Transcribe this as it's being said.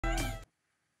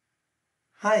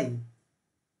Hi,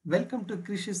 welcome to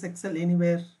Krish's Excel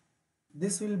Anywhere.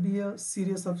 This will be a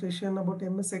series of session about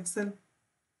MS Excel.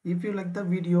 If you like the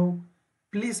video,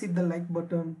 please hit the like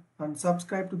button and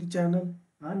subscribe to the channel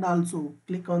and also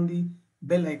click on the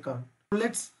bell icon.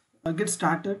 Let's get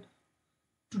started.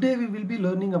 Today we will be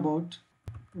learning about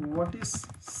what is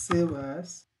save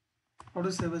as, how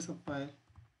to save as a file,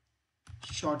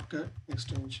 shortcut,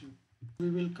 extension.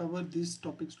 We will cover these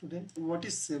topics today. What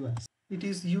is save as? It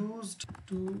is used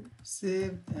to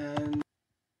save an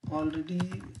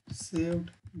already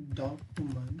saved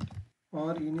document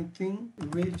or anything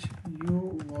which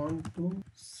you want to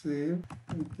save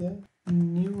with a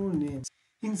new name.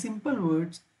 In simple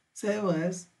words, save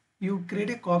as you create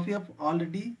a copy of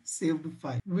already saved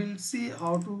file. We'll see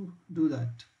how to do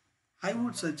that. I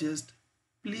would suggest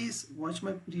please watch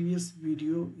my previous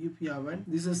video if you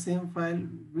haven't. This is the same file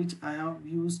which I have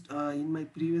used in my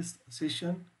previous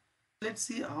session. Let's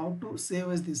see how to save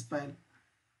as this file.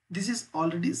 This is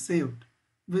already saved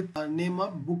with a name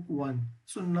of book 1.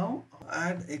 So now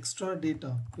add extra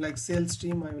data like sales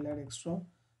stream. I will add extra.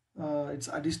 It's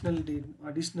additional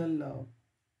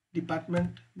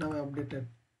department. Now I updated.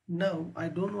 Now I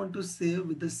don't want to save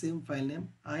with the same file name.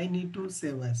 I need to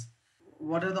save as.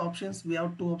 What are the options? We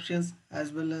have two options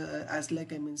as well as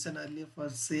like I mentioned earlier. For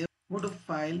save, go to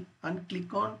file and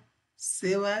click on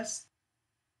save as,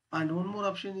 and one more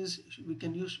option is we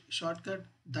can use shortcut,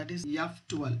 that is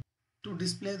F12, to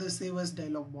display the save as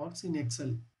dialog box in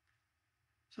Excel.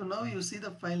 So now you see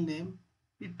the file name,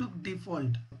 it took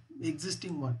default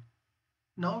existing one.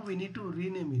 Now we need to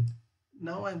rename it.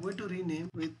 Now I'm going to rename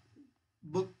with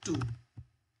book 2,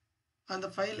 and the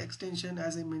file extension,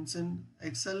 as I mentioned,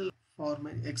 Excel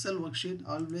format, Excel worksheet,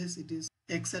 always it is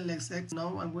XLSX.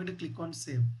 Now I'm going to click on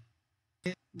save.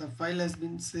 The file has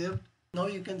been saved. Now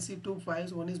you can see two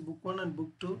files, one is book 1 and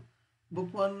book 2.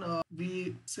 Book 1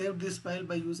 we saved this file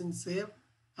by using save,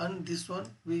 and this one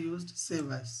we used save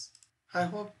as. I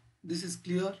hope this is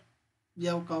clear. We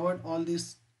have covered all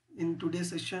this in today's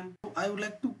session. I would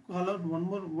like to call out one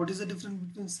more. What is the difference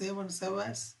between save and save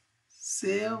as?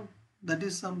 Save, that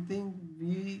is something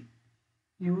we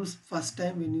use first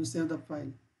time when you save the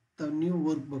file, the new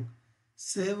workbook.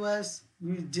 Save as,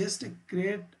 we just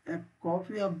create a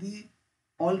copy of the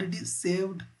already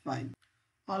saved file.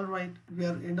 Alright, we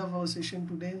are end of our session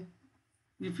today.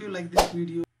 If you like this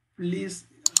video, please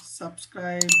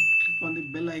subscribe, click on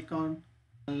the bell icon,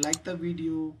 like the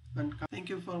video, and thank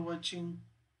you for watching.